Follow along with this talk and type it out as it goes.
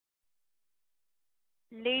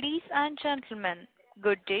Ladies and gentlemen,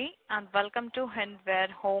 good day and welcome to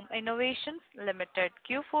Hindware Home Innovations Limited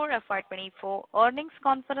Q4 FY24 earnings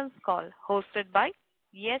conference call hosted by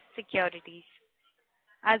Yes Securities.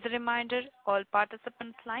 As a reminder, all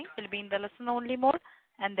participants' lines will be in the listen-only mode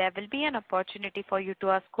and there will be an opportunity for you to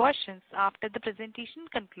ask questions after the presentation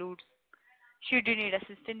concludes. Should you need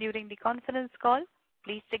assistance during the conference call,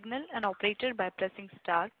 please signal an operator by pressing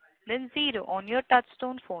star, then 0 on your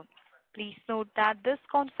touchtone phone. Please note that this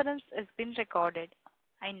conference is being recorded.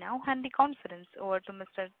 I now hand the conference over to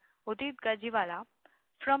Mr. Udit Gajiwala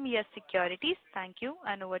from Yes Securities. Thank you,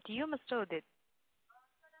 and over to you, Mr. Udit.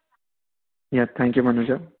 Yeah, thank you,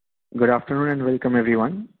 Manuja. Good afternoon and welcome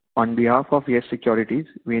everyone. On behalf of Yes Securities,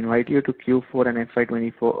 we invite you to Q4 and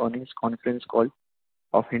FY24 earnings conference call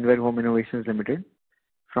of Hindware Home Innovations Limited.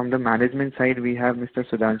 From the management side, we have Mr.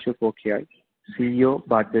 Sudhanshu Pokhriyal, CEO,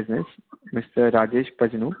 Bath Business, Mr. Rajesh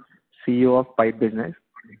Pajnu, CEO of Pipe Business,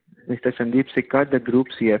 Mr. Sandeep Sikka, the Group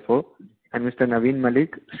CFO, and Mr. Naveen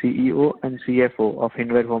Malik, CEO and CFO of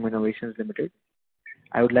Hindware Home Innovations Limited.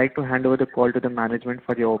 I would like to hand over the call to the management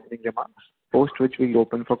for the opening remarks, post which we'll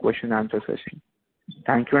open for question and answer session.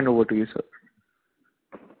 Thank you and over to you, sir.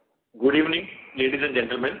 Good evening, ladies and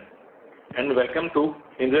gentlemen, and welcome to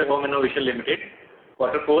Hindware Home Innovations Limited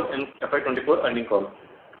Q4 and FY24 earnings call.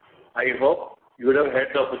 I hope you would have had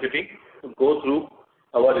the opportunity to go through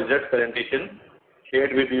our results presentation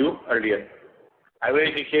shared with you earlier. I will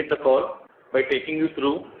initiate the call by taking you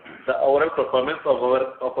through the overall performance of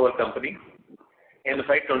our company. In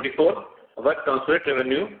FY24, our consolidated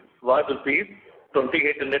revenue was rupees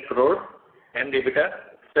 2,800 crore and EBITDA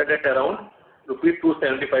stood at around rupees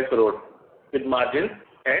 275 crore with margins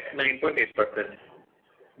at 9.8%.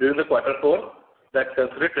 During the Q4, the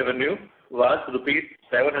consolidated revenue was rupees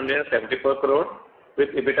 774 crore with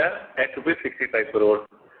EBITDA at rupees 65 crore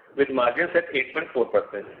with margins at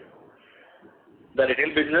 8.4%. The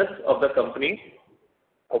retail business of the company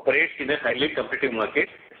operates in a highly competitive market,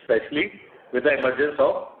 especially with the emergence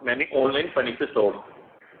of many online furniture stores.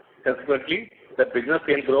 Consequently, the business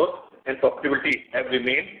sales growth and profitability have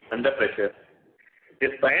remained under pressure.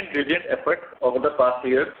 Despite diligent efforts over the past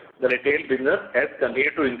years, the retail business has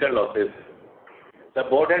continued to incur losses. The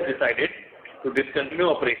board has decided to discontinue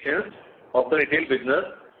operations of the retail business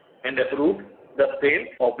and approved the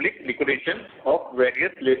sale/liquidation of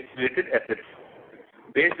various related assets.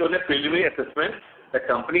 Based on a preliminary assessment, the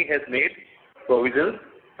company has made provisions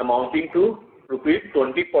amounting to rupees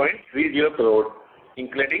 20.30 crore,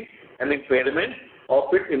 including an impairment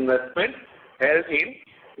of its investment held in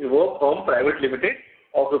Evoke Home Private Limited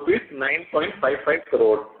of rupees 9.55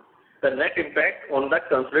 crore. The net impact on the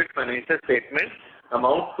consolidated financial statement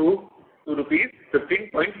amounts to rupees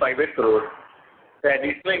 15.58 crore. The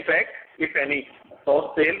additional impact, if any,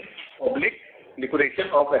 of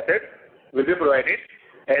sale/liquidation of assets will be provided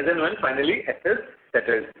as and when finally assets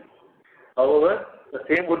settled. However, the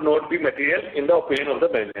same would not be material in the opinion of the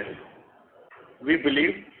management. We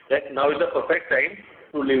believe that now is the perfect time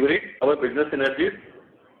to leverage our business synergies.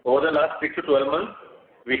 Over the last 6 to 12 months,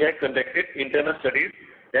 we have conducted internal studies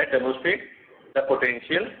that demonstrate the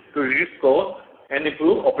potential to reduce costs and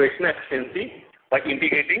improve operational efficiency by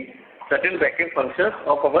integrating certain backend functions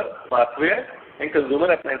of our bathware and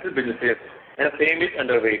consumer appliances businesses, and the same is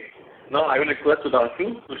underway. Now I will request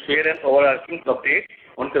Sudhanshu to share an overarching update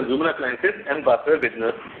on consumer appliances and bathware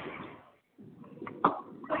business.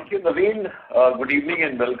 Thank you, Naveen. Good evening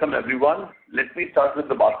and welcome everyone. Let me start with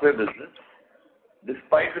the bathware business.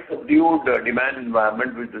 Despite the subdued demand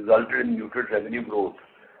environment which resulted in muted revenue growth,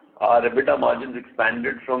 our EBITDA margins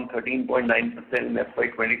expanded from 13.9% in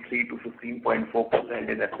FY23 to 15.4%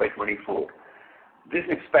 in FY24. This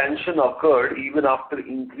expansion occurred even after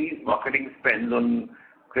increased marketing spends on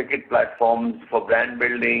cricket platforms for brand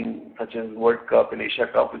building such as World Cup and Asia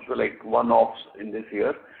Cup, which were like one-offs in this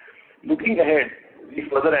year. Looking ahead, we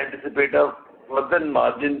further anticipate a further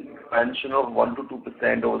margin expansion of 1 to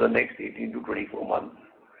 2% over the next 18 to 24 months.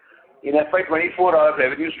 In FY24, our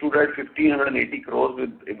revenue stood at 1,580 crores with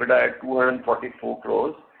EBITDA at 244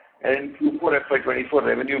 crores, and in Q4 FY24,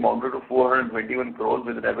 revenue amounted to 421 crores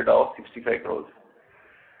with an EBITDA of 65 crores.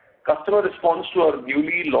 Customer response to our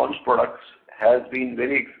newly launched products has been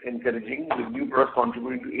very encouraging, with new products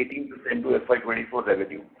contributing to 18% to FY24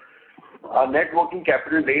 revenue. Our net working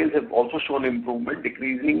capital days have also shown improvement,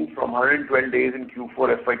 decreasing from 112 days in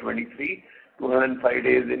Q4 FY23 to 105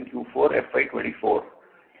 days in Q4 FY24.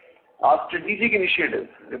 Our strategic initiatives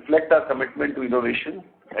reflect our commitment to innovation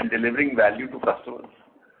and delivering value to customers.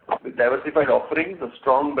 With diversified offerings, a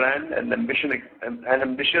strong brand, and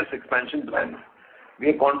ambitious expansion plans, we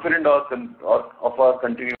are confident of our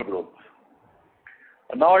continued growth.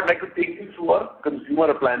 Now I'd like to take you through our consumer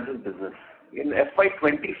appliances business. In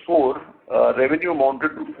FY24, revenue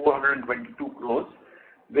amounted to 422 crores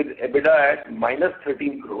with EBITDA at minus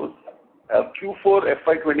 13 crores. Q4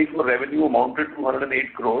 FY24 revenue amounted to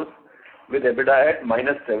 108 crores with EBITDA at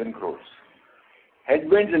minus 7 crores.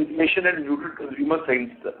 Headwinds, inflation and muted consumer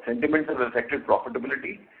sentiments have affected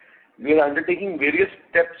profitability. We are undertaking various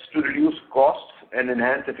steps to reduce costs and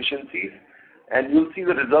enhance efficiencies, and you'll see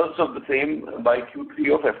the results of the same by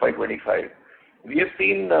Q3 of FY25. We have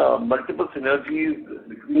seen multiple synergies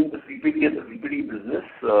between the CPD and the VPD business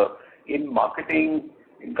in marketing,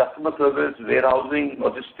 in customer service, warehousing,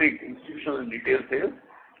 logistics, institutional and retail sales,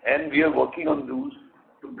 and we are working on those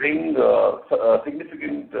to bring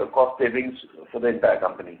significant cost savings for the entire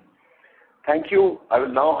company. Thank you. I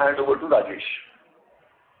will now hand over to Rajesh.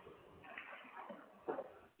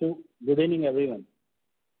 So, good evening, everyone.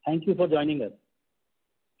 Thank you for joining us.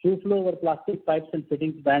 Q-Flow, our plastic pipes and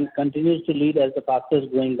fittings brand, continues to lead as the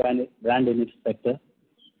fastest growing brand in its sector.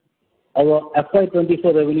 Our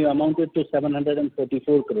FY24 revenue amounted to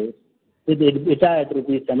 744 crores with EBITDA at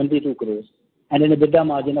rupees 72 crores and an EBITDA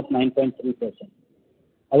margin of 9.3%.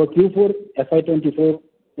 Our Q4 FY24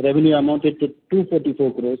 revenue amounted to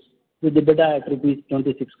 244 crores with EBITDA at rupees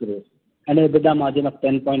 26 crores and an EBITDA margin of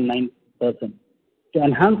 10.9%. To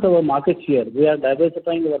enhance our market share, we are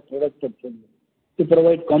diversifying our product portfolio to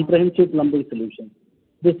provide comprehensive plumbing solutions.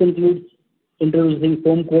 This includes introducing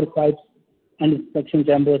foam core pipes and inspection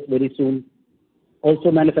chambers very soon. Also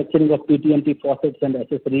manufacturing of PTMT faucets and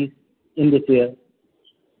accessories in this year.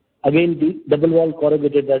 Again, the double wall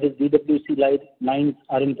corrugated, that is DWC lines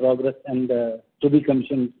are in progress and to be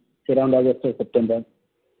commissioned around August or September.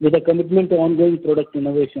 With a commitment to ongoing product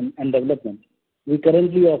innovation and development, we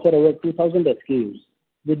currently offer over 2,000 SKUs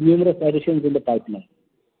with numerous additions in the pipeline.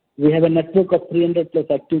 We have a network of 300 plus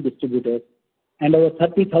active distributors and over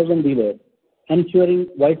 30,000 dealers, ensuring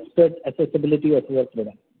widespread accessibility of our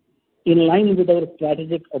products. In line with our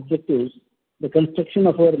strategic objectives, the construction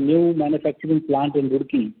of our new manufacturing plant in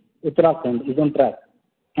Roorkee, Uttarakhand, is on track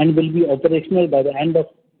and will be operational by the end of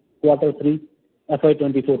Q3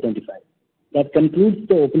 FY24-25. That concludes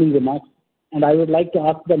the opening remarks, and I would like to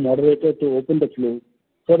ask the moderator to open the floor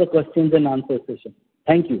for the questions and answer session.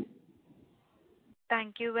 Thank you.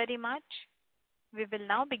 Thank you very much. We will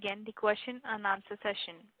now begin the question and answer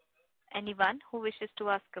session. Anyone who wishes to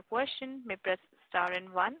ask a question may press star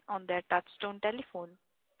and 1 on their touchtone telephone.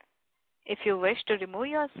 If you wish to remove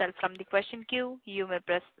yourself from the question queue, you may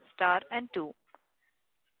press star and 2.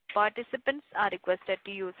 Participants are requested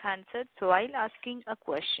to use handsets while asking a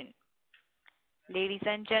question. Ladies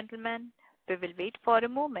and gentlemen, we will wait for a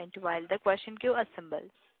moment while the question queue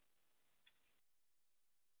assembles.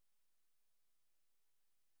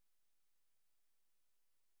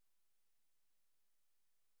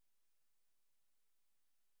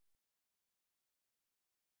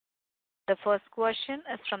 The first question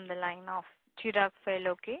is from the line of Chirag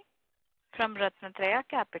Failoke from Ratnatraya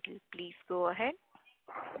Capital. Please go ahead.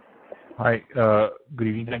 Hi, good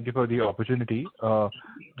evening. Thank you for the opportunity.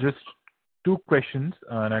 Just two questions,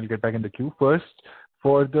 and I'll get back in the queue. First,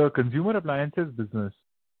 for the consumer appliances business,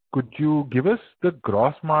 could you give us the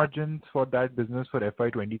gross margins for that business for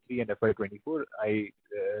FY23 and FY24?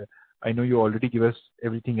 I know you already give us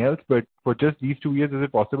everything else, but for just these 2 years, is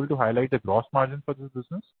it possible to highlight the gross margin for this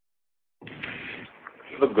business?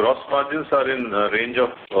 The gross margins are in the range of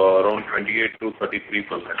around 28 to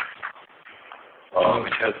 33%,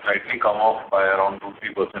 which has slightly come off by around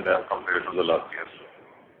 2-3% as compared to the last year.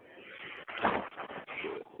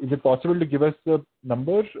 Is it possible to give us the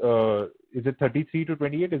numbers? Is it 33 to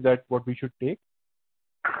 28? Is that what we should take?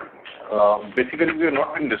 Basically, we have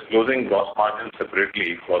not been disclosing gross margins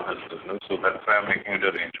separately for this business, so that's why I'm making it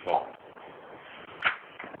a range form.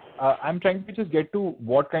 I'm trying to just get to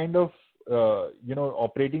what kind of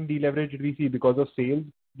operating deleverage did we see because of sales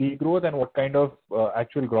degrowth, and what kind of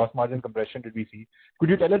actual gross margin compression did we see? Could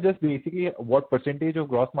you tell us just basically what percentage of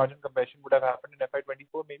gross margin compression would have happened in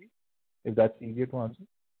FY24 maybe, if that's easier to answer?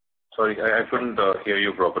 Sorry, I couldn't hear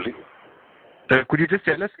you properly. Could you just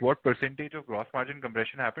tell us what percentage of gross margin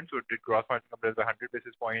compression happened? So did gross margin compress by 100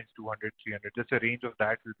 basis points, 200, 300? Just a range of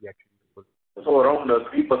that will be actually useful. So around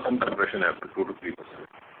 3% compression happened, 2 to 3%.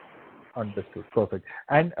 Understood. Perfect.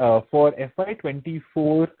 And for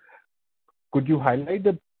FY24, could you highlight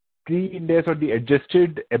the pre-Ind AS or the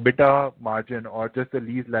adjusted EBITDA margin or just the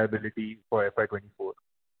lease liability for FY24?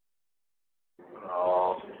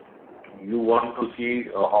 You want to see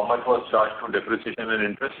how much was charged to depreciation and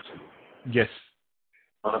interest? Yes.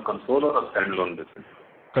 On a console or a standalone basis?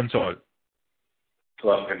 Console. So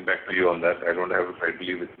I'll get back to you on that. I don't have it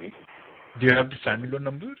readily with me. Do you have the standalone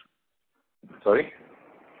number? Sorry?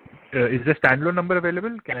 Is the standalone number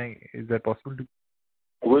available? Is that possible to?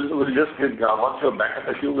 We'll just give, once you're back at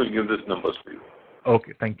the queue, we'll give these numbers to you.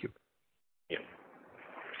 Okay, thank you. Yeah.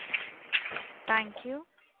 Thank you.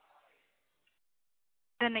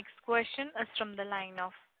 The next question is from the line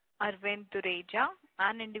of Arvind Dureja,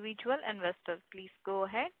 an individual investor. Please go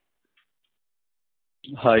ahead.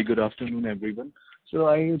 Hi, good afternoon, everyone. So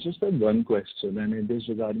I just have one question, and it is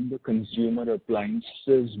regarding the consumer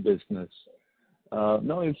appliances business.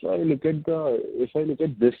 Now, if I look at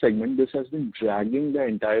this segment, this has been dragging the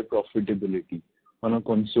entire profitability on a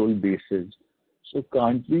consolidated basis. So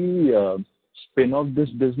can't we spin off this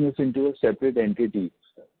business into a separate entity?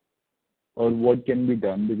 Or what can be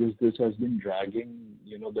done, because this has been dragging,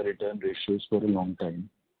 the return ratios for a long time.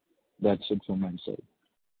 That's it from my side.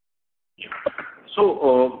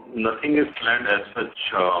 So nothing is planned as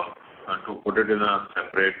such to put it in a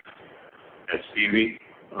separate SPV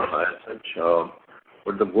as such.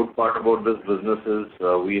 But the good part about this business is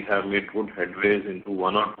we have made good headways into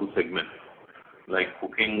one or two segments, like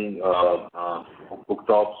cooking,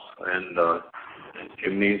 cooktops and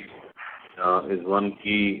chimneys is one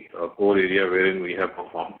key core area wherein we have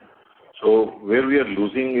performed. So where we are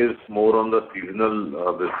losing is more on the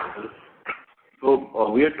seasonal businesses. So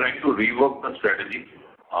we are trying to rework the strategy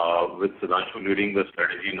with Sudhanshu leading the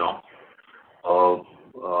strategy now.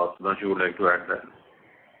 Sudhanshu would like to add that.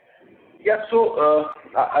 Yeah, so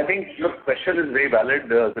I think your question is very valid.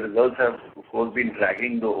 The results have, of course, been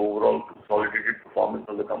dragging the overall consolidated performance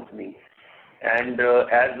of the company. And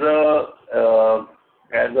as a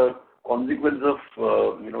consequence of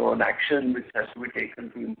an action which has to be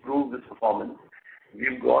taken to improve this performance,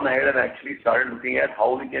 we've gone ahead and actually started looking at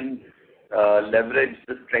how we can leverage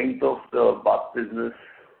the strength of the bath business,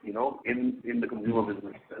 in the consumer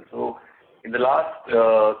business. So in the last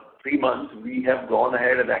 3 months, we have gone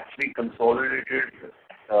ahead and actually consolidated,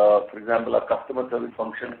 for example, a customer service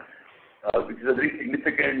function, which is a very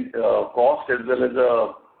significant cost as well as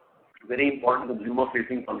a very important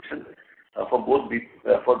consumer-facing function for both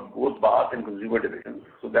bath and consumer divisions.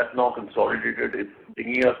 So that's now consolidated. It's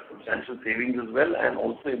bringing us substantial savings as well, and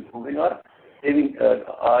also improving our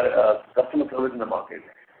customer service in the market.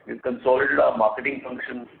 We've consolidated our marketing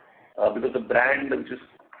functions because the brand which is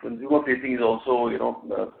consumer facing is also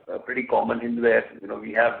pretty common. Hindware,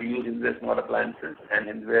 we use Hindware smart appliances and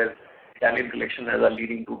Hindware Italian collection as our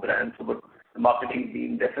leading two brands. So, but the marketing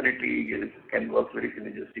team definitely can work very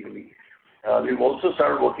synergistically. We've also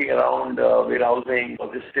started working around warehousing,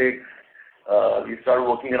 logistics. We started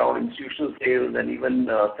working around institutional sales and even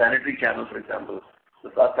sanitary channels, for example. So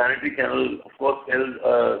our sanitary channel, of course, sells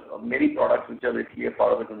many products which are basically a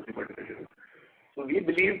part of the consumer division. So we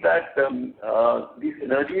believe that these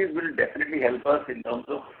synergies will definitely help us in terms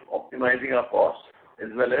of optimizing our costs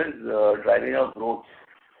as well as driving our growth.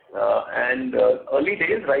 And early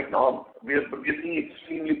days right now, we are seeing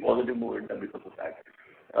extremely positive momentum because of that.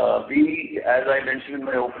 As I mentioned in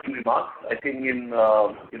my opening remarks, I think you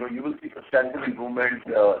will see substantial improvement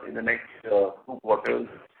in the next 2 quarters,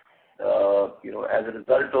 as a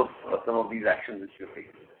result of some of these actions which we are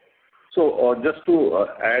taking. So just to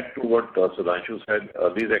add to what Sudhanshu said,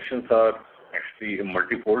 these actions are actually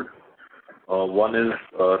multifold. One is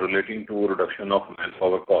relating to reduction of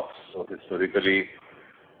manpower costs. So historically,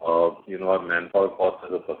 our manpower cost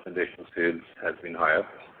as a percentage of sales has been higher.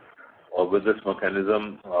 With this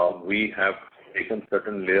mechanism, we have taken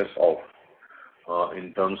certain layers off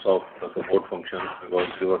in terms of the support functions,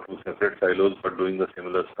 because we were two separate silos but doing the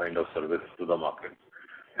similar kind of service to the market.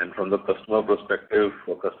 And from the customer perspective,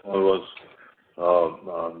 the customer was, was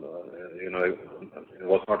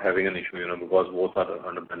not having an issue, because both are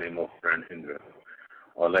under the name of brand Hindware.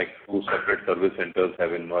 Like two separate service centers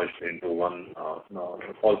have been merged into one,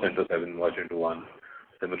 call centers have been merged into one.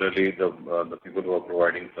 Similarly, the people who are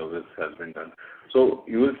providing service has been done. So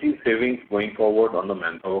you will see savings going forward on the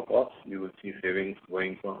manpower costs. You will see savings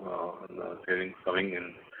coming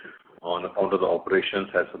in on account of the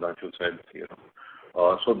operations, as Sudhanshu said.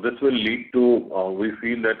 So this will lead to, we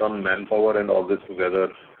feel that on manpower and all this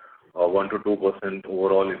together, 1 to 2%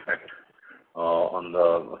 overall effect on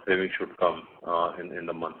the savings should come in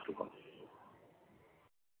the months to come.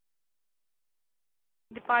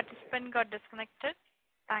 The participant got disconnected.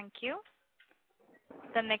 Thank you.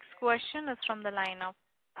 The next question is from the line of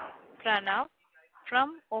Pranav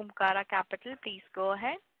from Omkara Capital. Please go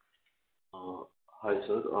ahead. Hi,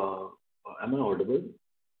 sir. Am I audible?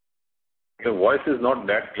 Your voice is not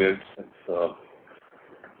that clear.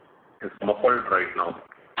 It's muffled right now.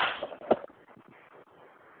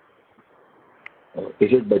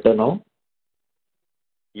 Is it better now?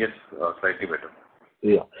 Yes, slightly better.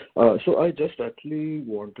 Yeah. So I just actually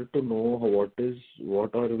wanted to know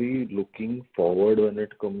what are we looking forward when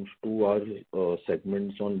it comes to our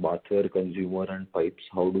segments on bathware, consumer, and pipes?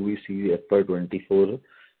 How do we see FY24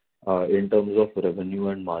 in terms of revenue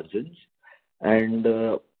and margins? And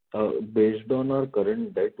based on our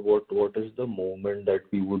current debt, what is the movement that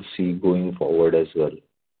we would see going forward as well?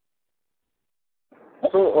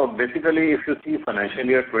 So basically, if you see financial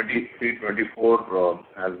year 23-24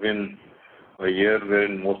 has been a year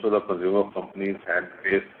wherein most of the consumer companies had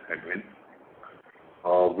faced headwinds.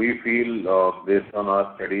 We feel, based on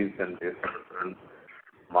our studies and based on the current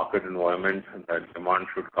market environment, that demand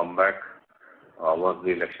should come back once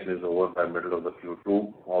the election is over by middle of the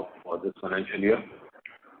Q2 of this financial year.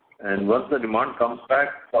 And once the demand comes back,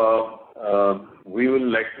 we will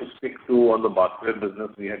like to stick to on the bathware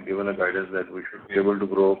business. We had given a guidance that we should be able to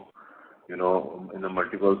grow, in the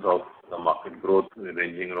multiples of the market growth,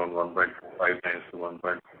 ranging around 1.5 times to 1.5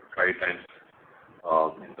 times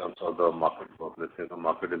in terms of the market growth. Let's say the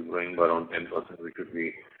market is growing by around 10%, we should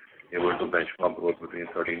be able to benchmark growth between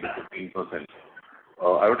 13 to 15%.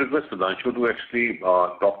 I would request Sudhanshu to actually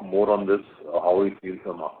talk more on this, how he feels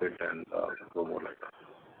the market, and go more like that.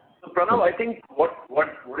 So Pranav, I think what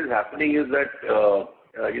is happening is that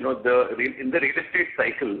in the real estate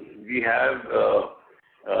cycle we have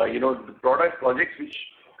the projects which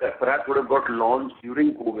perhaps would have got launched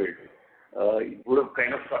during COVID would have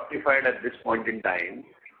kind of fructified at this point in time.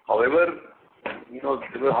 However,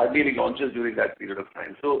 there were hardly any launches during that period of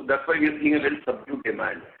time. So that's why we are seeing a little subdued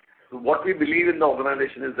demand. So what we believe in the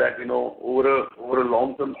organization is that over a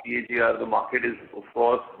long-term CAGR, the market is of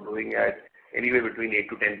course growing at anywhere between 8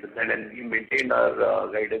 to 10%, and we maintain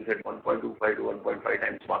our guidance at 1.25 to 1.5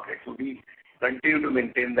 times market. So we continue to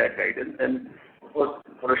maintain that guidance. And of course,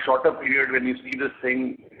 for a shorter period, when you see this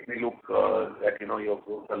thing, it may look that your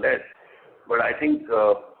growth are less. But I think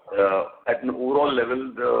at an overall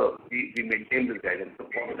level, we maintain this guidance. The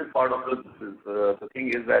positive part of the thing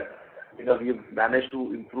is that we've managed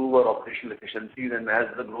to improve our operational efficiencies, and as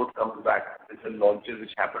the growth comes back with the launches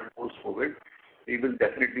which happened post-COVID, we will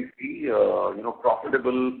definitely see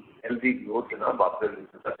profitable, healthy growth in our bathware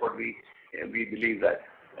business. That's what we believe that.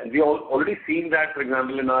 And we are already seeing that, for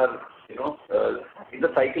example, in our, in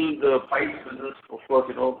the cycle, the pipes business, of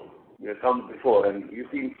course, comes before, and you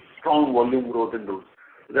see strong volume growth in those.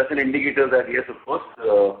 So that's an indicator that, yes, of course,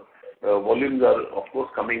 volumes are, of course,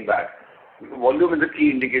 coming back. Volume is a key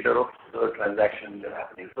indicator of the transactions that are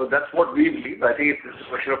happening. So that's what we believe. I think it's a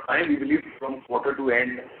question of time. We believe from quarter to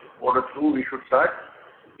end, quarter two, we should start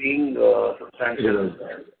seeing substantial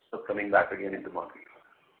stuff coming back again into market.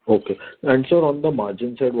 Okay. And sir, on the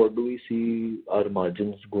margin side, what do we see our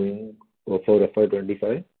margins going for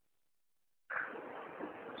FY25?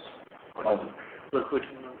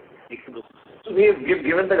 So we have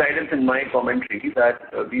given the guidance in my commentary that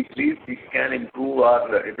we believe we can improve our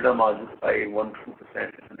EBITDA margins by 1-2%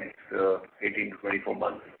 in the next 18 to 24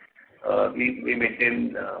 months. We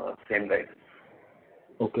maintain same guidance.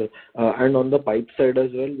 Okay. And on the pipe side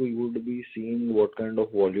as well, we would be seeing what kind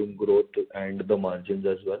of volume growth and the margins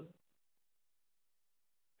as well?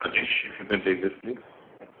 Anish, if you can take this, please.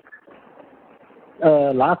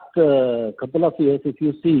 Last couple of years, if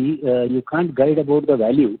you see, you can't guide about the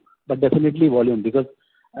value, but definitely volume, because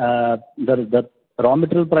the raw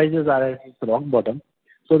material prices are at rock bottom.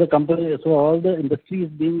 So all the industry is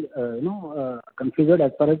being configured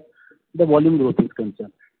as far as the volume growth is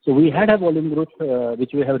concerned. So we had a volume growth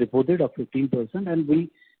which we have reported of 15%, and we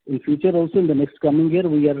in future also in the next coming year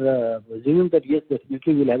we are assuming that yes,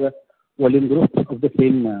 definitely we'll have a volume growth of the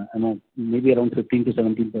same maybe around 15 to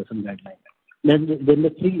 17% guideline. Then the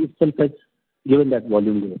industry itself has given that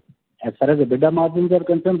volume growth. As far as the EBITDA margins are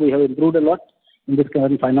concerned, we have improved a lot in this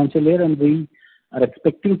current financial year, and we are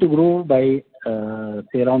expecting to grow by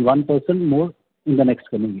say around 1% more in the next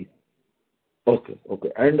coming year. Okay.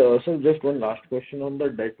 And so just one last question on the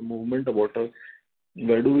debt movement.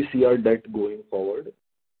 Where do we see our debt going forward?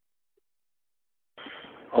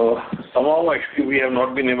 Somehow, actually, we have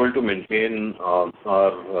not been able to maintain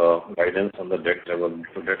our guidance on the debt level.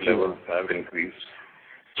 So debt levels have increased.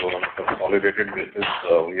 So on a consolidated basis,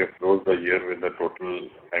 we have closed the year with a total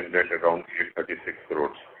bank debt around 836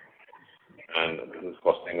 crores. And this is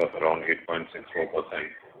costing us around 8.64%.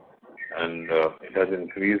 And it has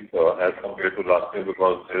increased as compared to last year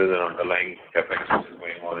because there is an underlying capex which is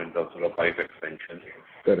going on in terms of the pipe expansion.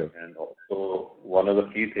 Correct. And also, one of the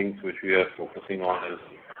key things which we are focusing on is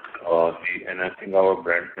enhancing our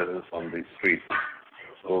brand presence on the streets.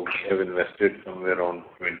 So we have invested somewhere around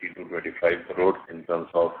 20 to 25 crores in terms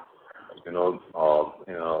of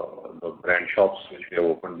the brand shops which we have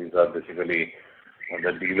opened. These are basically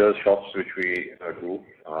the dealer shops which we do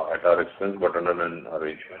at our expense, but under an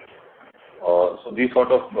arrangement. So these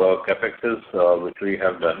sort of capexes which we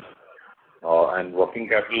have done, and working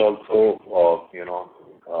capital also,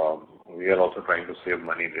 we are also trying to save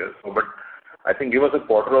money there. So, but I think give us a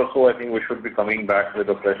quarter or so, I think we should be coming back with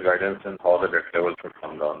a fresh guidance and how the debt level should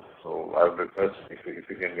come down. So I would request if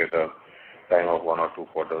we can get a time of 1 or 2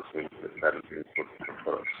 quarters, that will be good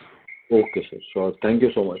for us. Okay, sir. Sure. Thank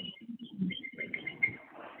you so much.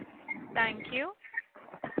 Thank you.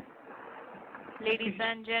 Ladies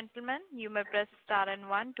and gentlemen, you may press star and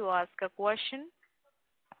 1 to ask a question.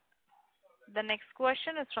 The next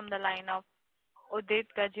question is from the line of Udit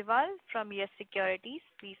Gajiwal from Yes Securities.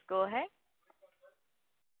 Please go ahead.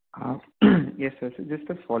 Yes, sir. So just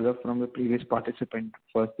a follow-up from the previous participant.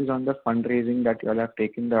 First is on the fundraising that you all have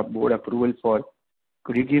taken the board approval for.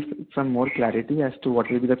 Could you give some more clarity as to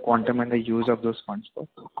what will be the quantum and the use of those funds for?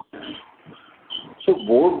 So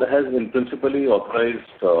board has in principally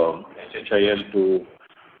authorized HHIL to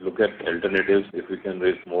look at alternatives if we can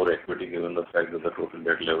raise more equity given the fact that the total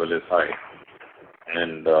debt level is high.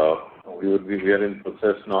 And we are in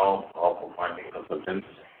process now of appointing consultants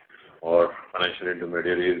or financial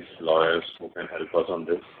intermediaries, lawyers who can help us on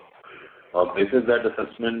this. Based on that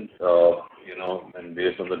assessment, and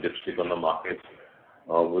based on the dipstick on the market,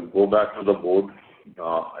 we'll go back to the board,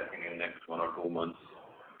 I think in next 1 or 2 months.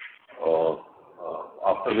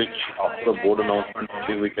 After the board announcement,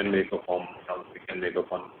 only we can make a form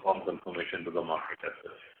confirmation to the market as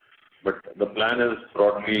well. But the plan is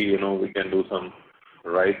broadly, we can do some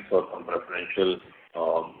rights or some preferential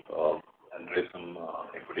and raise some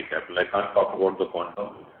equity capital. I can't talk about the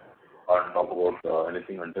quantum or talk about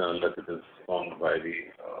anything unless it is formed by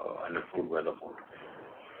and approved by the board.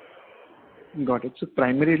 Got it. So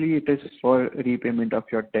primarily it is for repayment of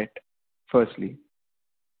your debt, firstly.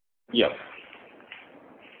 Yeah.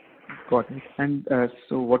 Got it. And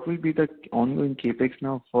so what will be the ongoing capex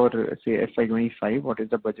now for, say, FY25? What is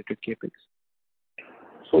the budgeted capex?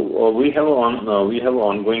 So we have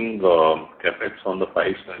ongoing capex on the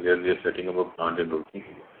pipes, and we are setting up a plant in Roorkee,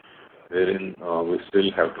 wherein we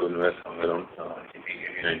still have to invest somewhere around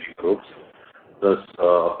 90 crores. Thus,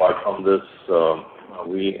 apart from this,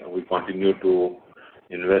 we continue to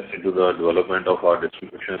invest into the development of our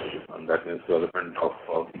distribution, and that means development of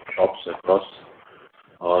shops across.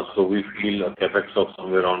 So we feel a capex of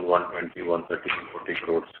somewhere around 120, 130, 40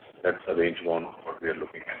 crores. That's the range bound what we are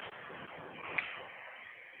looking at.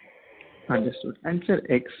 Understood. And sir,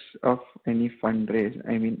 X of any fundraise,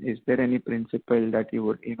 I mean, is there any principle that you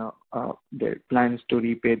would, there plans to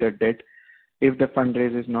repay the debt if the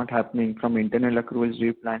fundraise is not happening from internal accruals? Do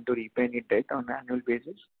you plan to repay any debt on an annual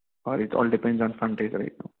basis, or it all depends on fundraise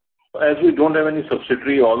right now? As we don't have any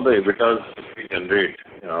subsidiary, all the EBITDAs we generate,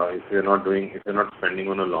 if you're not spending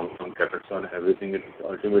on a long-term capex on everything, it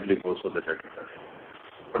ultimately goes for the debt reduction.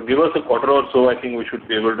 But give us a quarter or so, I think we should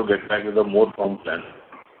be able to get back with a more firm plan.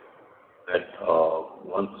 That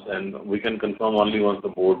and we can confirm only once the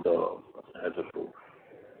board has approved.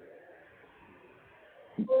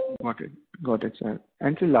 Got it, sir.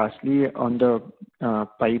 And so lastly, on the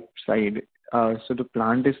pipe side, so the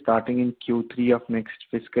plant is starting in Q3 of next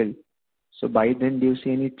fiscal. So by then, do you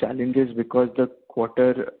see any challenges because the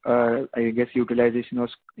quarter, I guess, utilization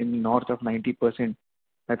was in north of 90%.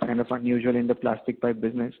 That's kind of unusual in the plastic pipe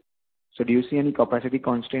business. So do you see any capacity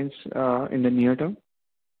constraints in the near term?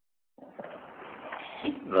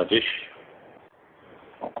 Rajesh?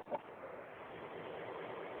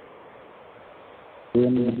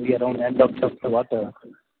 Will be around end of the quarter.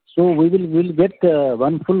 So we'll get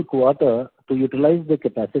 1 full quarter to utilize the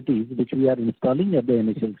capacities which we are installing at the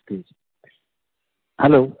initial stage.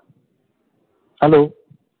 Hello?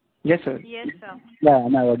 Yes, sir. Yes, sir. Yeah,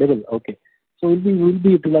 am I audible? Okay. So we'll be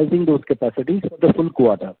utilizing those capacities for the full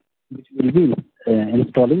quarter, which we'll be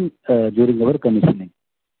installing during our commissioning.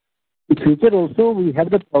 In future also, we have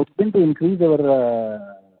the option to increase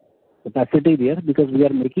our capacity there because we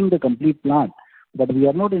are making the complete plant, but we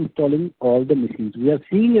are not installing all the machines. We are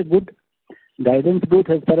seeing a good guidance growth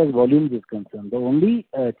as far as volumes is concerned. The only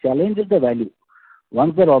challenge is the value.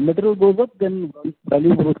 Once the raw material goes up, then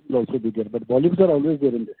value growth will also be there, but volumes are always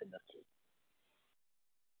there in this industry.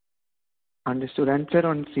 Understood. And sir,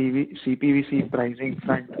 on CPVC pricing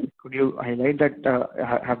front, could you highlight that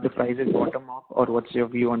have the prices bottom off, or what's your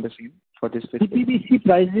view on the same for this fiscal? CPVC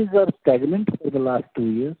prices are stagnant for the last 2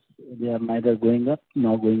 years. They are neither going up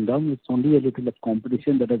nor going down. It's only a little of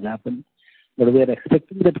competition that has happened. But we are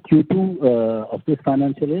expecting that Q2 of this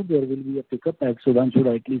financial year, there will be a pickup, as Sudhanshu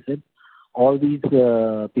rightly said. all these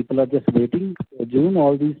people are just waiting for June.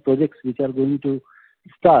 All these projects which are going to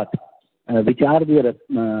start, which are there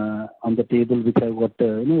on the table, which have got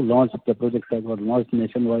launched. The projects have got launched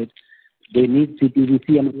nationwide. They need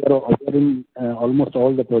CPVC, and we are in almost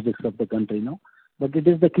all the projects of the country now. But it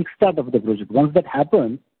is the kickstart of the project. Once that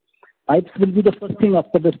happens, pipes will be the first thing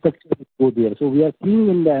after the structure will go there. So we are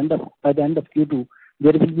seeing by the end of Q2,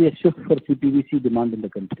 there will be a shift for CPVC demand in the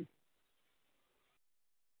country.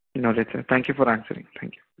 Noted, sir. Thank you for answering.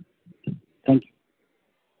 Thank you. Thank you.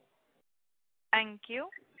 Thank you.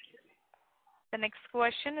 The next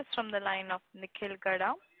question is from the line of Nikhil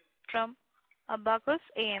Gada from Abacus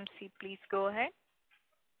AMC. Please go ahead.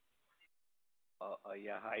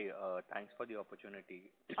 Yeah, hi. Thanks for the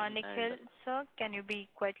opportunity. Nikhil, sir, can you be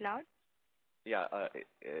quite loud? Yeah,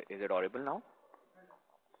 is it audible now?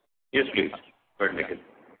 Yes, please. Go ahead, Nikhil.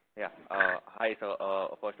 Yeah. Hi, sir.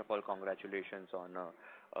 First of all, congratulations on a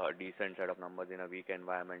decent set of numbers in a weak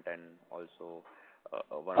environment, and also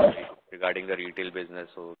one of regarding the retail business,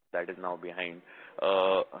 so that is now behind.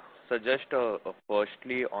 So just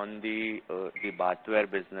firstly on the bathware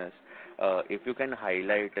business, if you can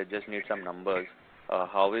highlight, just need some numbers.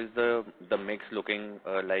 How is the mix looking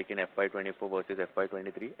like in FY24 versus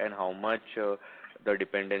FY23, and how much the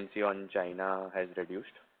dependency on China has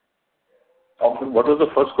reduced? What was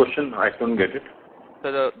the first question? I couldn't get it.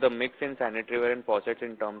 So the mix in sanitaryware and faucets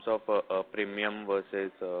in terms of premium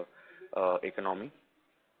versus economy,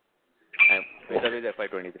 whether it is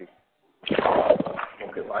FY23.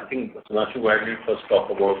 Okay, I think Sudhanshu, why don't you first talk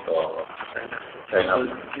about China?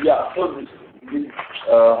 Yeah, so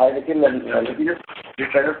hi Nikhil, and let me just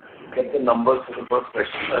try to get the numbers for the first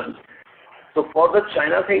question. So for the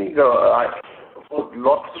China thing,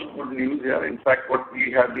 lots of good news here. In fact, what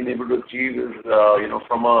we have been able to achieve is,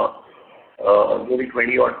 from a nearly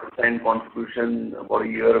 20% contribution about a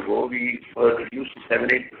year ago, we were reduced to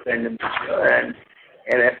 7-8% in this year, and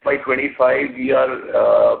in FY25 we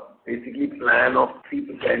are basically plan of 3%,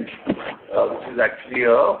 which is actually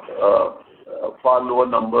a far lower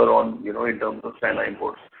number on in terms of China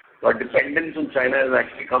imports. So our dependence on China has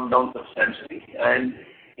actually come down substantially, and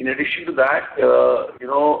in addition to that,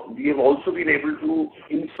 we have also been able to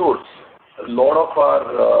in-source a lot of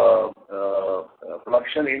our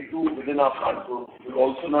production within our plant. So you will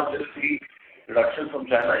also not just see production from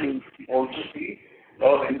China, you will also see a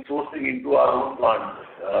lot of in-sourcing into our own plants,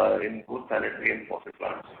 in both sanitary and faucet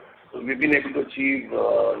plants. So we've been able to achieve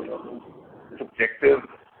this objective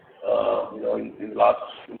in the last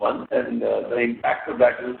few months, and the impact of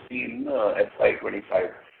that will see in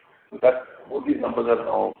FY25. So that both these numbers are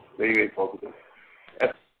now very, very positive. As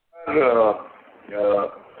far as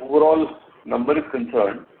overall number is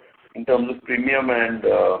concerned, in terms of premium and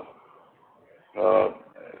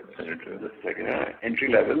entry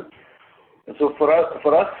level, so for us,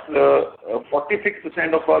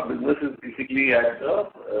 46% of our business is basically at the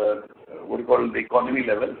the economy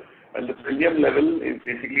level, and the premium level is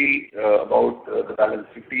basically about the balance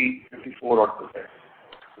 54 odd percent.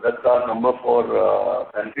 So that's our number for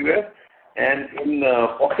sanitaryware. And in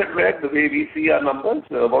faucetware, the way we see our numbers,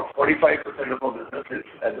 about 45% of our business is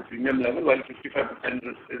at the premium level, while 55%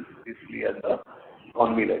 is basically at the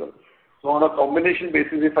economy level. So on a combination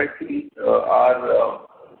basis, if I see our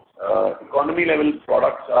economy level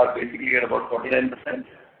products are basically at about 49%,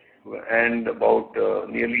 and about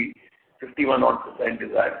nearly 51 odd percent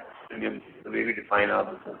is at premium, the way we define our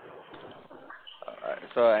business.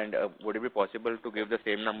 So, and would it be possible to give the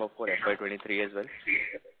same number for FY23 as well?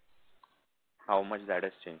 How much that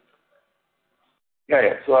has changed?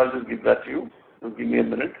 Yeah. So I'll just give that to you. Just give me a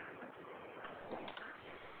minute.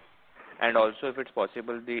 And also, if it's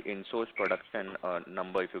possible, the in-source production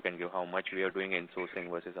number, if you can give how much we are doing in-sourcing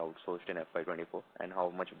versus outsourced in FY24, and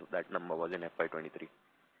how much that number was in FY23.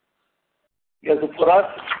 Yeah, so for us,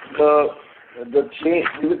 the change,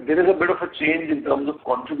 there is a bit of a change in terms of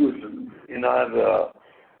contribution in our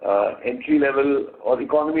entry level or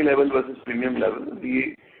economy level versus premium level.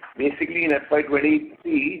 Basically in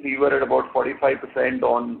FY23, we were at about 45%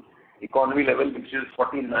 on economy level, which is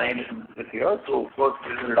 49 this year. So of course,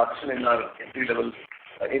 there is a reduction in our entry level,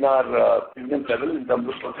 in our premium level in terms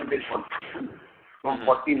of percentage contribution from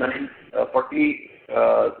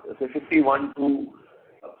 51 to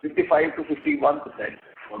 55 to 51%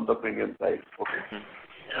 on the premium side. Okay.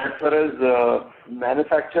 As far as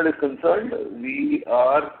manufactured is concerned, we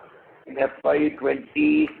are in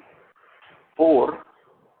FY24.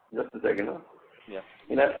 Just a second. Yeah.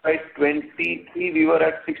 In FY23, we were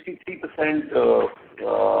at 63%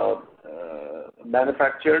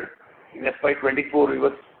 manufactured. In FY24, we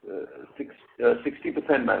were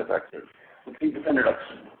 60% manufactured. So 3%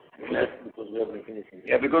 reduction. Yes, because we are making a change.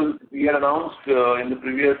 Yeah, because we had announced in the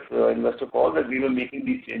previous investor call that we were making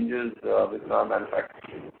these changes with our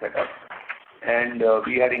manufacturing setup, and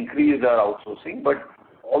we had increased our outsourcing, but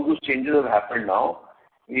all those changes have happened now.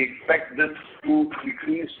 We expect this to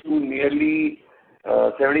decrease to nearly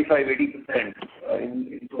 75-80%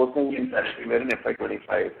 in sourcing in sanitary ware in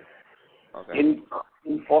FY25. Okay.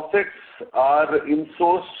 In faucets, our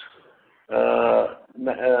in-source,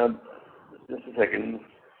 just a second.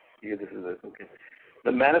 Here, this is it. Okay.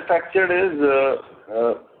 The manufactured is,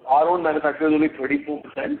 our own manufacturer is only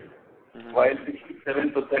 34%, while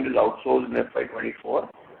 67% is outsourced in FY24.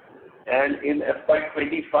 And in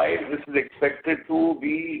FY25, this is expected to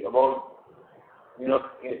be about,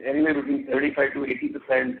 anywhere between 75 to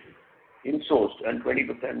 80% in-sourced and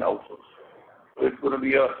 20% outsourced. So it's going to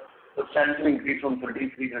be a substantial increase from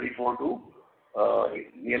 33, 34 to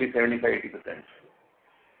nearly 75, 80%.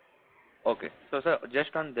 Okay. So, sir,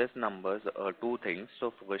 just on these numbers, two things.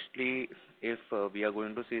 So, firstly, if we are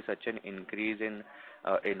going to see such an increase in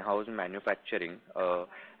in-house manufacturing,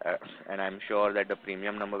 and I'm sure that the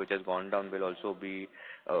premium number which has gone down will also be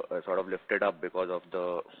sort of lifted up because of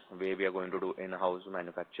the way we are going to do in-house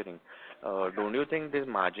manufacturing. Don't you think this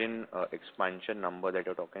margin expansion number that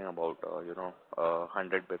you're talking about,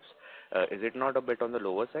 100 bips, is it not a bit on the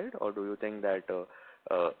lower side, or do you think that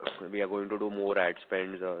we are going to do more ad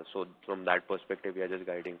spends, so from that perspective we are just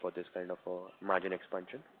guiding for this kind of margin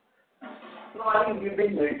expansion? No, I think we've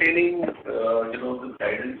been maintaining, the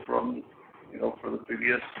guidance from the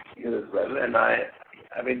previous year as well. And I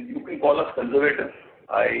mean, you can call us conservative.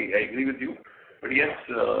 I agree with you. But yes,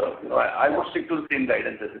 I would stick to the same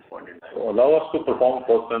guidance at this point in time. So allow us to perform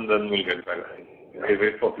first and then we'll get back. We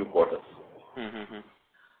wait for a few quarters.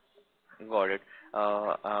 Got it.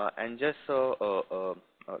 And just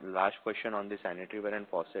last question on the sanitary ware and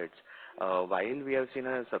faucets. While we have seen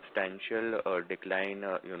a substantial decline,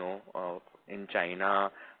 in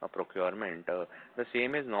China procurement, the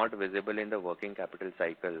same is not visible in the working capital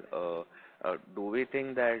cycle. Do we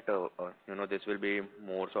think that this will be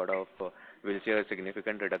more sort of will see a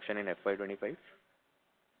significant reduction in FY25?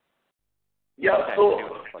 Yeah. So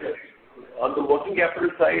on the working capital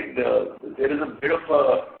side, there is a bit of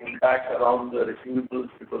a impact around the receivables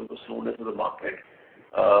because of the slowness of the market.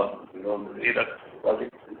 The way that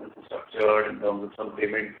project is structured in terms of some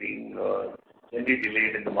payments being generally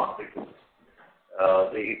delayed in the market.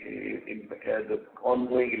 The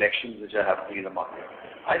ongoing elections which are happening in the market.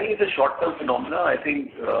 I think it's a short-term phenomena. I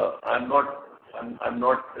think I'm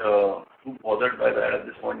not too bothered by that at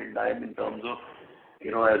this point in time in terms of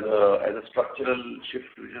as a structural shift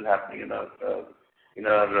which is happening in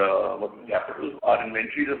our working capital. Our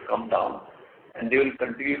inventories have come down, and they will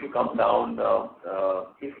continue to come down.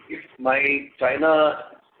 If my China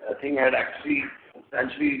thing had actually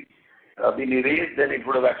substantially been erased, then it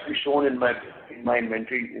would have actually shown in my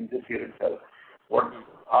inventory in this year itself. What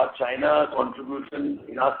our China contribution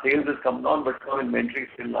in our sales has come down, but our inventory is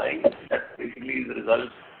still lying. That basically is the result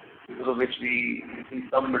because of which we see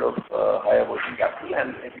some bit of higher working capital,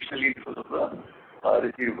 and additionally because of the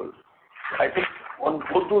receivables. I think on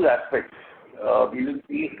both those aspects, we will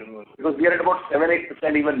see, because we are at about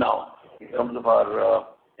 7-8% even now in terms of our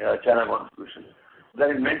China contribution.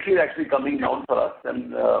 That inventory is actually coming down for us,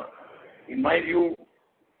 and in my view,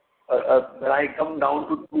 when I come down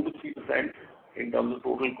to 2 to 3% in terms of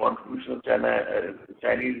total contribution of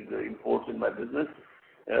Chinese imports in my business,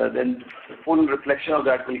 then the full reflection of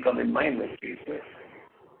that will come in my inventory.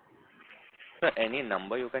 Sir, any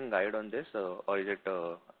number you can guide on this, or is it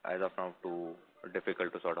as of now too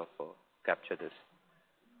difficult to sort of capture this?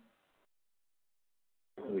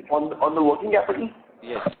 On the working capital?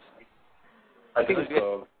 Yes. I think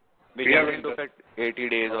we have to look at 80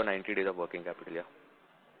 days or 90 days of working capital, yeah.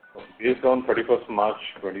 Based on 31st March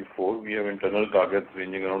 24, we have internal targets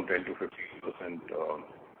ranging around 10 to 15%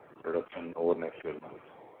 reduction over next 12 months.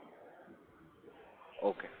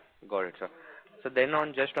 Okay, got it, sir. So then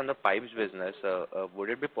on the pipes business, would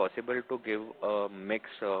it be possible to give a mix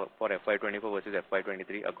for FY24 versus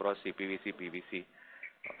FY23 across CPVC, PVC?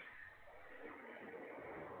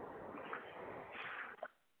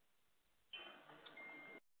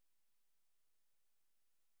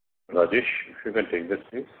 Rajesh, if you can take this,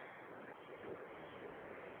 please.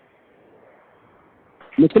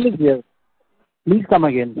 Nikhil is here. Please come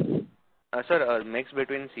again. Sir, mix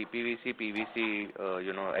between CPVC, PVC,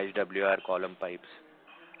 HWR column pipes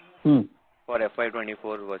for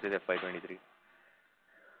FY24 versus FY23.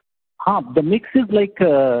 The mix is like,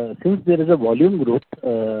 since there is a volume growth,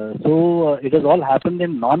 so it has all happened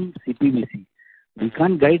in non-CPVC. We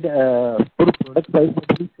can't guide for product price,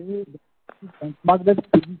 but we say benchmarked as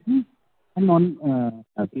PVC and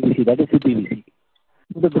non-PVC, that is CPVC.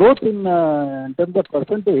 So the growth in terms of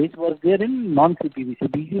percentage was there in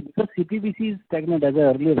non-CPVC because CPVC is stagnant, as I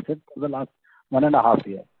earlier said, for the last 1.5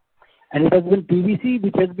 years. And it has been PVC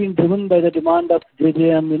which has been driven by the demand of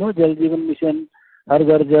JJM, Jal Jeevan Mission, Har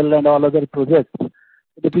Ghar Jal and all other projects.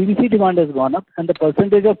 The PVC demand has gone up and the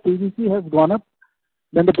percentage of PVC has gone up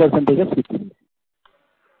than the percentage of CPVC.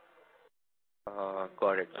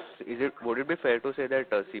 Got it. Would it be fair to say that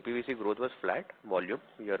CPVC growth was flat volume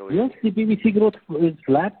year-over-year? Yes, CPVC growth is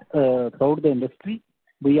flat throughout the industry.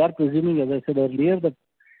 We are presuming, as I said earlier, that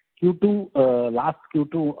Q2, last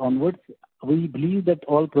Q2 onwards, we believe that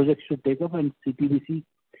all projects should take up and CPVC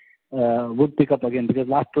would pick up again because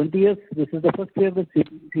last 20 years, this is the first year that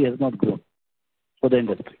CPVC has not grown for the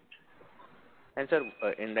industry. And sir,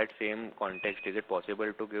 in that same context, is it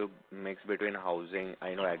possible to give mix between housing?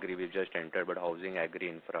 I know agri we've just entered, but housing, agri,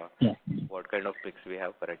 infra. Yeah. What kind of mix we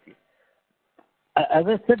have currently? As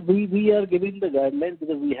I said, we are giving the guidelines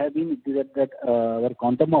because we have been that our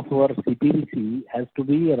quantum of our CPVC has to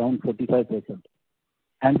be around 45%,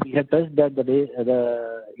 and we had touched that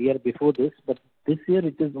the year before this, but this year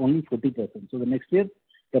it is only 40%. So the next year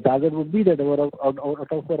the target would be that out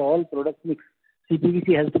of our all product mix,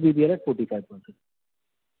 CPVC has to be there at 45%.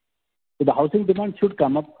 So the housing demand should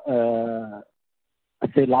come up,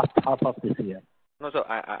 say last half of this year. No, so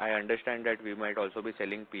I understand that we might also be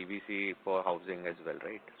selling PVC for housing as well,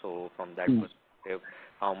 right? So from that perspective,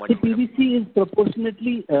 how much? The PVC is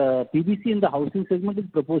proportionately, PVC in the housing segment is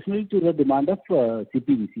proportional to the demand of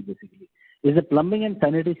CPVC basically. It's the plumbing and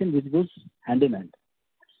sanitation which goes hand in hand.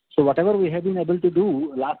 So whatever we have been able to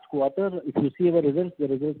do last quarter, if you see our results, the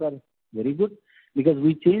results are very good because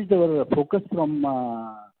we changed our focus from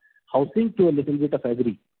housing to a little bit of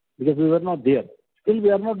agri because we were not there. Still,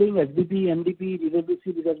 we are not doing SDP, NDP,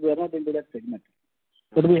 DWC because we are not into that segment.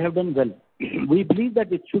 But we have done well. We believe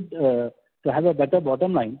that it should, to have a better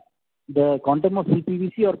bottom line, the quantum of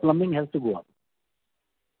CPVC or plumbing has to go up.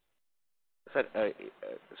 Sir,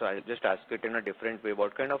 so I'll just ask it in a different way.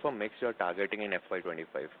 What kind of a mix you are targeting in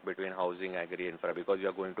FY25 between housing, agri, infra? Because you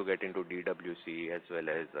are going to get into DWC as well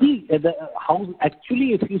as... See,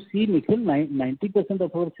 actually, if you see, Nikhil, 90%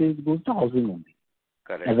 of our sales goes to housing only.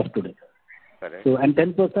 Correct. As of today. Correct. So, and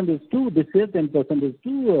 10% is to, this year 10% is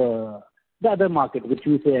to the other market, which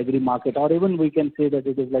we say agri market, or even we can say that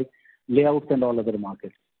it is like layouts and all other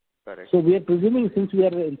markets. Correct. So we are presuming since we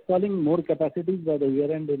are installing more capacities by the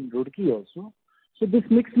year end in Roorkee also, so this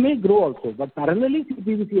mix may grow also, but parallelly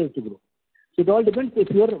CPVC has to grow. So it all depends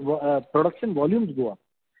if your production volumes go up.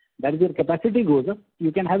 That is, your capacity goes up,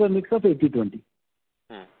 you can have a mix of 80-20.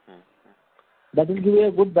 That will give you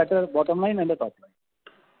a good, better bottom line and a top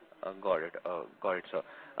line. Got it, sir.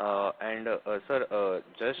 Sir,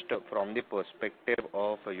 just from the perspective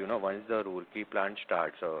of, once the Roorkee plant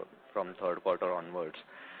starts from third quarter onwards,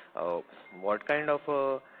 what kind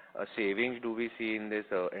of savings do we see in this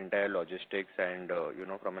entire logistics and,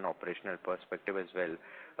 from an operational perspective as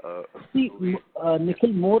well? See,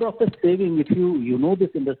 Nikhil, more of a saving, if you know this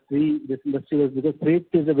industry is because freight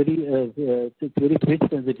is a it's very freight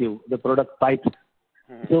sensitive, the product pipes.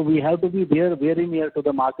 So we have to be there very near to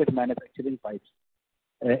the market manufacturing pipes.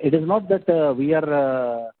 It is not that we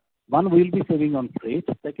are, one will be saving on freight.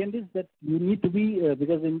 Second is that you need to be,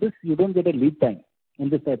 because in this you don't get a lead time in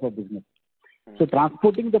this type of business. So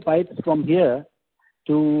transporting the pipes from here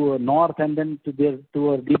to north and then to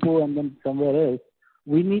our depot and then somewhere else,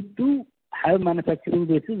 we need to have manufacturing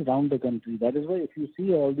bases around the country. That is why if you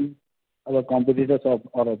see all these, our competitors are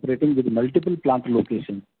operating with multiple plant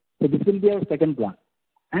locations. So this will be our second plant.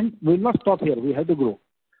 And we will not stop here. We have to grow.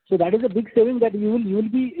 So that is a big saving that you will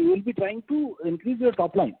be trying to increase your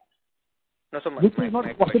top line. No, so which is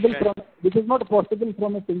not possible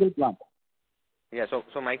from a single plant. Yeah,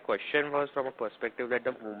 so my question was from a perspective that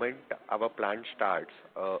the moment our plant starts,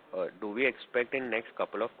 do we expect in next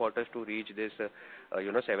couple of quarters to reach this,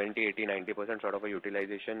 70, 80, 90% sort of a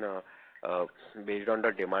utilization based on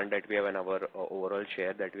the demand that we have and our overall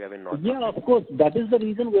share that we have in North? Yeah, of course. That is the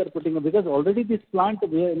reason we are putting it, because already this plant,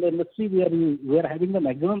 we are in the industry, we are having the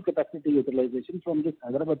maximum capacity utilization from this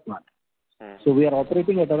Hyderabad plant. So we are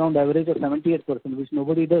operating at around average of 78%, which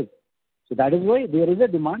nobody does. So that is why there is a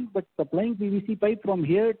demand, but supplying PVC pipe from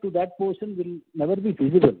here to that portion will never be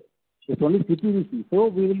feasible. It's only CPVC. So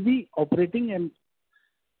we will be operating and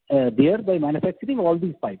there by manufacturing all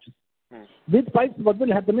these pipes. These pipes, what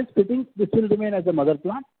will happen is fittings, this will remain as a mother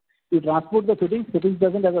plant. You transport the fittings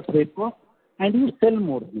doesn't have a freight cost, and you sell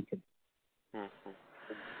more.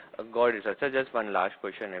 Got it, sir. So just one last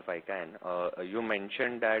question, if I can. You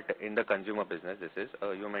mentioned that in the consumer business,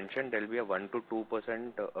 you mentioned there will be a 1 to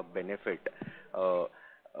 2% benefit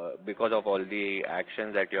because of all the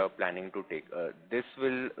actions that you are planning to take. This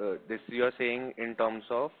you are saying in terms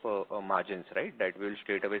of margins, right? That will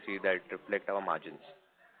straight away see that reflect our margins.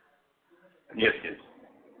 Yes.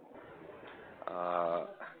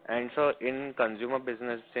 And so in consumer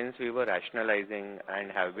business, since we were rationalizing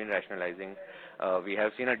and have been rationalizing, we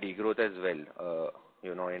have seen a degrowth as well,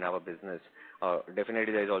 in our business.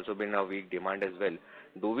 Definitely, there has also been a weak demand as well.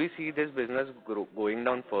 Do we see this business going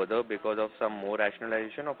down further because of some more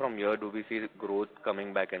rationalization, or from here do we see growth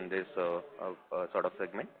coming back in this sort of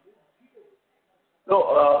segment?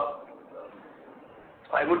 So,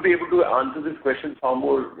 I would be able to answer this question far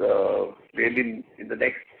more clearly in the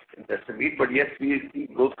next investor meet, but yes, we see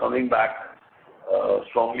growth coming back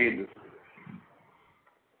strongly in this.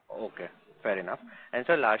 Okay, fair enough. And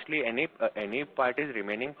so lastly, any part is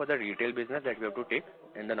remaining for the retail business that we have to take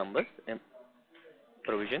in the numbers and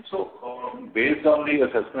provisions? So, based on the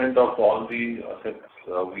assessment of all the assets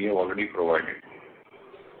we have already provided,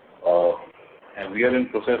 and we are in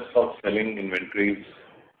process of selling inventories,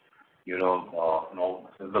 now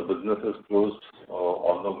since the business is closed,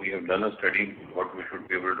 although we have done a study, what we should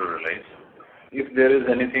be able to realize. If there is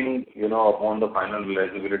anything, upon the final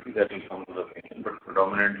realizability, that will come to the payment, but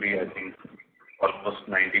predominantly, I think almost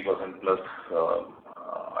 90% plus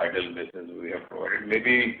idle basis we have provided.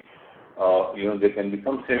 Maybe, there can be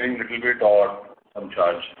some saving little bit or some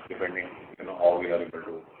charge, depending, how we are able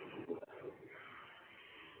to do that.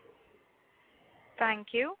 Thank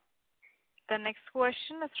you. The next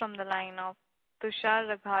question is from the line of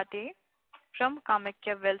Tushar Raghate from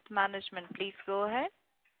Kamakya Wealth Management. Please go ahead.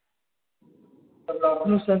 Good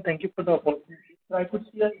afternoon, sir. Thank you for the opportunity. So I could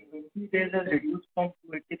see that inventory days has reduced from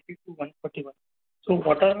 283 to 141. So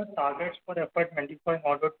what are our targets for FY24 in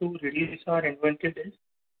order to reduce our inventory days?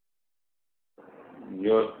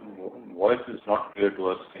 Your voice is not clear to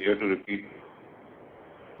us. You have to repeat.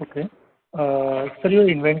 Okay. Sir, your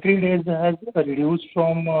inventory days has reduced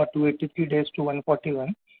from 283 days to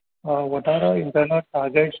 141. What are our internal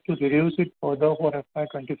targets to reduce it further for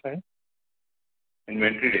FY25?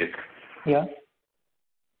 Inventory days? Yeah.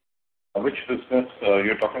 Which business?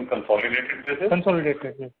 You're talking consolidated business?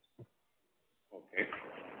 Consolidated, yes. Okay.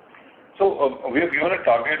 So, we have given a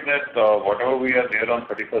target that whatever we are there on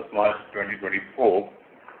 31st March 2024,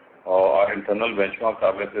 our internal benchmark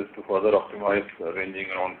target is to further optimize, ranging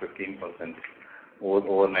around 15%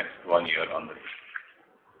 over next 1 year on this.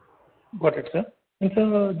 Got it, sir. And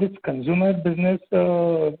so this consumer business,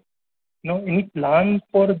 any plan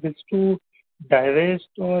for this to divest,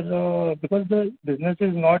 or because the business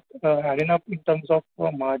is not adding up in terms of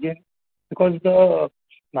margin, because the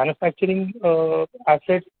manufacturing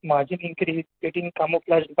assets margin increase getting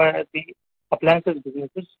camouflaged by the appliances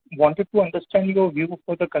businesses. Wanted to understand your view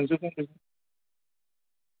for the consumer business.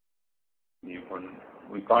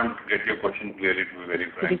 We can't get your question clearly, to be very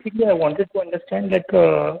frank. So basically, I wanted to understand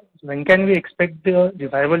when can we expect the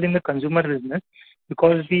revival in the consumer business,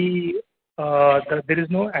 because there is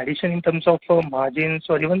no addition in terms of margins,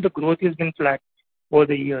 or even the growth has been flat over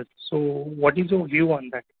the years. So what is your view on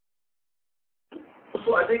that?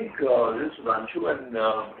 So I think this is Ranshu, and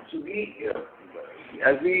so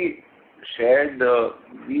as we shared,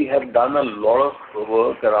 we have done a lot of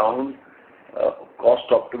work around cost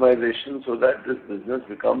optimization so that this business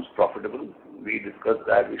becomes profitable. We discussed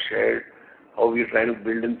that. We shared how we are trying to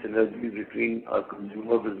build in synergies between our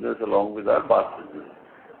consumer business along with our bath business.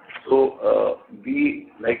 So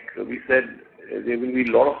like we said, there will be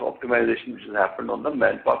a lot of optimization which has happened on the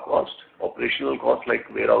manpower cost, operational costs like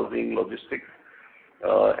warehousing, logistics,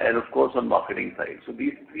 and of course on marketing side. So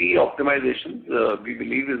these three optimizations we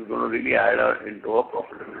believe is going to really add into our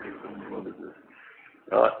profitability in consumer business.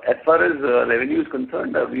 As far as revenue is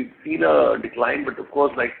concerned, we've seen a decline, but of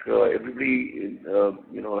course, like everybody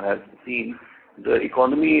has seen, the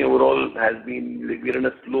economy overall has been, we're in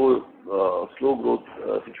a slow growth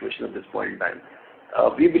situation at this point in time.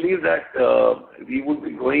 We believe that we would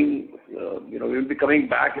be going, we will be coming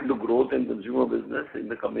back into growth in consumer business in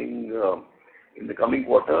the coming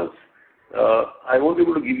quarters. I won't be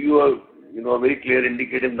able to give you a very clear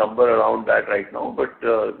indicative number around that right now, but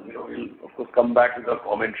we'll of course come back with a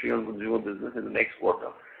commentary on consumer business in the next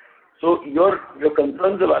quarter. So your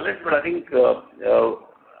concerns are valid, but I think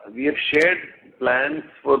we have shared plans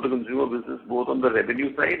for the consumer business both on the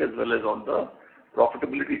revenue side as well as on the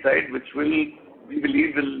profitability side, which we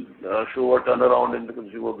believe will show a turnaround in the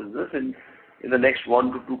consumer business in the next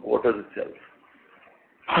 1 to 2 quarters itself.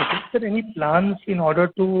 Okay. Sir, any plans in order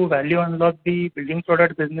to value unlock the building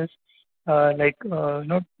product business, like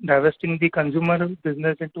divesting the consumer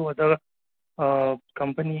business into other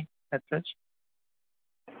company as such?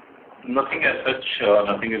 Nothing as such.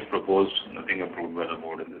 Nothing is proposed. Nothing approved by the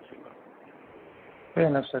board in this regard. Fair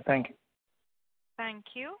enough, sir. Thank you. Thank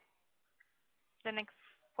you. The next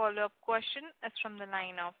follow-up question is from the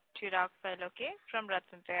line of Chirag Faloke from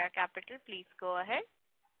Ratnatraya Capital. Please go ahead.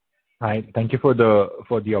 Hi. Thank you for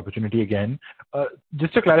the opportunity again.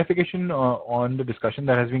 Just a clarification on the discussion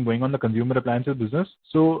that has been going on the consumer appliances business.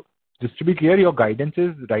 So just to be clear, your guidance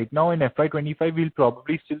is right now in FY25, we'll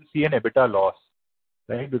probably still see an EBITDA loss,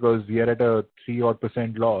 right? Because we are at a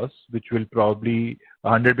 3% loss, which will probably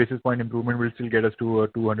 100 basis point improvement will still get us to a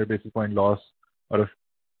 200 basis point loss or a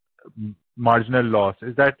marginal loss.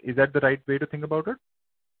 Is that the right way to think about it?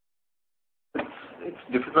 It's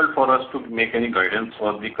difficult for us to make any guidance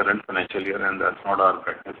for the current financial year, and that's not our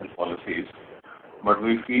practice and policies. But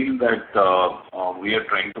we feel that we are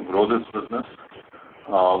trying to grow this business.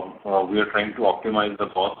 We are trying to optimize the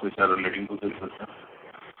costs which are relating to this business.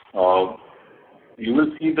 You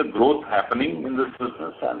will see the growth happening in this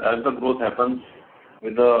business, and as the growth happens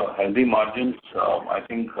with the healthy margins, I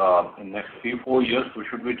think in the next 3-4 years we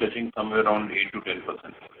should be touching somewhere around 8 to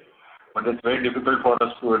 10%. But it's very difficult for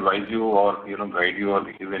us to advise you or guide you or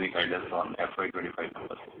give any guidance on FY25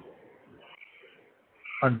 numbers.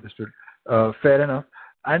 Understood. Fair enough.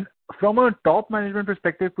 And from a top management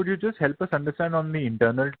perspective, could you just help us understand on the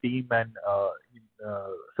internal team and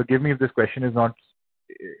forgive me if this question is not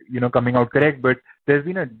coming out correct, but there's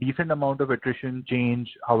been a decent amount of attrition,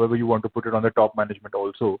 change, however you want to put it, on the top management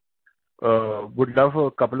also. Would love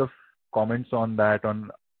a couple of comments on that,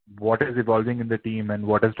 on what is evolving in the team and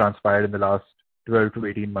what has transpired in the last 12 to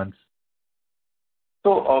 18 months.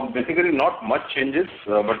 So basically not much changes,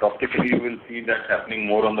 but optically you will see that happening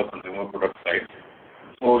more on the consumer product side.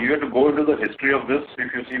 So you have to go into the history of this.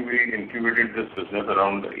 If you see, we incubated this business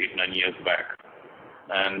around 8-9 years back.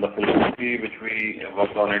 And the philosophy which we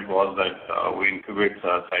worked on it was that we incubate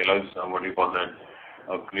silos,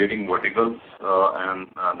 creating verticals, and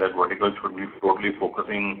that vertical should be totally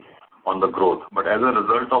focusing on the growth. But as a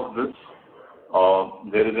result of this,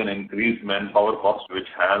 there is an increased manpower cost which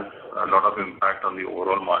has a lot of impact on the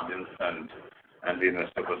overall margins and the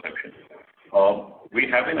investor perception. We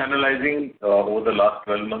have been analyzing over the last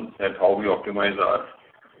 12 months at how we optimize our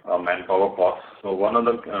manpower costs. So one of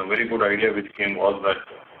the very good idea which came was that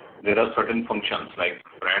there are certain functions like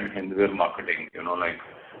brand Hindware marketing,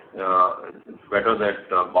 it's better that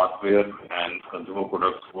bathware and consumer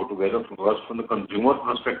products go together, because from the consumer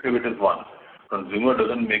perspective it is one. Consumer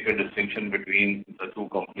doesn't make a distinction between the two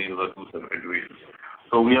companies or two separate divisions.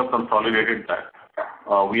 So we have consolidated that.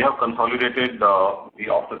 We have consolidated the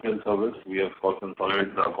after-sale service. We have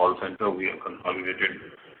consolidated the call center. We have consolidated.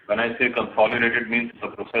 When I say consolidated, means the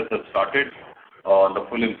process has started. The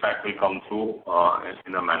full impact will come through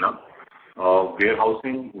in a manner.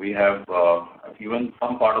 Warehousing, we have even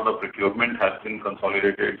some part of the procurement has been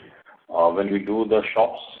consolidated. When we do the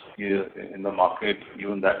shops in the market,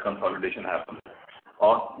 even that consolidation happens.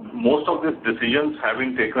 Most of these decisions have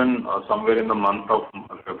been taken somewhere in the month of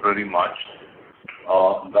February, March.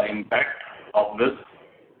 The impact of this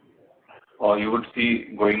you would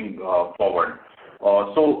see going forward.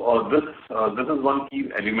 So this is one key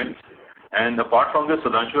element. And apart from this,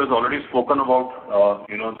 Sudhanshu has already spoken about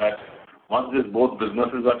that once these both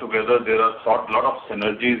businesses are together, there are a lot of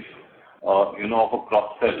synergies of a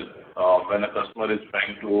cross-sell. When a customer is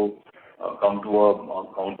trying to come to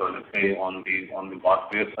a counter, let's say on the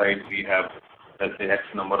bathware side, we have, let's say, X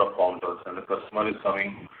number of counters, and the customer is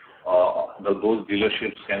coming, those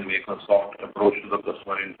dealerships can make a soft approach to the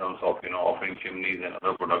customer in terms of offering chimneys and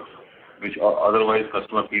other products, which otherwise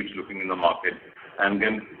customer keeps looking in the market and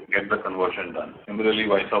then get the conversion done. Similarly,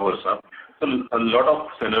 vice versa. So a lot of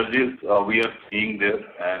synergies we are seeing there,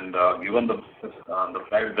 and given the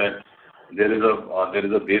fact that there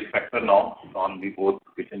is a base factor now on the both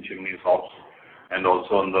kitchen chimney tops and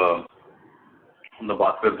also on the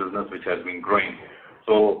bathware business which has been growing.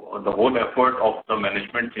 So the whole effort of the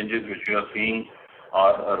management changes which we are seeing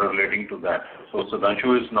are relating to that. So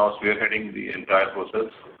Sudhanshu is now spearheading the entire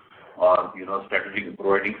process,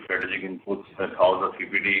 providing strategic inputs that how the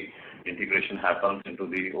CPD integration happens into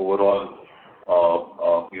the overall,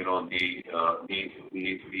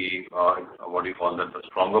 the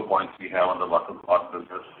stronger points we have on the bath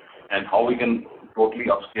business, and how we can totally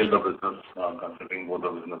upscale the business considering both the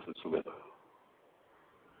businesses together.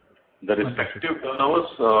 The respective turnovers,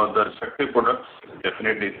 the respective products,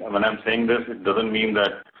 definitely. When I'm saying this, it doesn't mean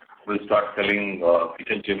that we'll start selling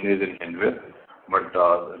kitchen chimneys in Hindware. but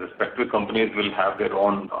respective companies will have their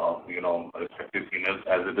own, respective signals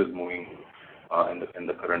as it is moving in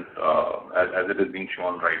the current, as it is being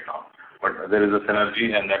shown right now. But there is a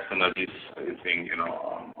synergy, and that synergy is being,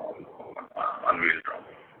 unveiled now.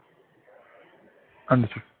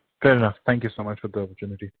 Understood. Fair enough. Thank you so much for the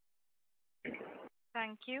opportunity.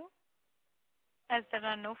 Thank you. As there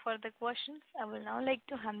are no further questions, I will now like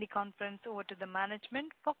to hand the conference over to the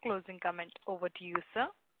management for closing comment. Over to you, sir.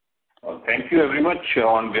 Thank you very much.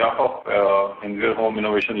 On behalf of Hindware Home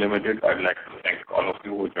Innovation Limited, I'd like to thank all of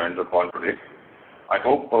you who joined the call today. I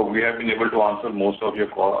hope we have been able to answer most of your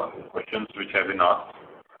questions which have been asked.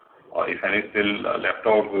 If any still left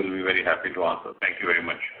out, we'll be very happy to answer. Thank you very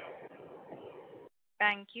much.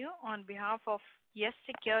 Thank you. On behalf of Yes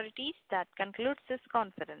Securities, that concludes this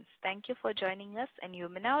conference. Thank you for joining us, and you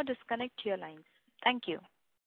may now disconnect your lines. Thank you.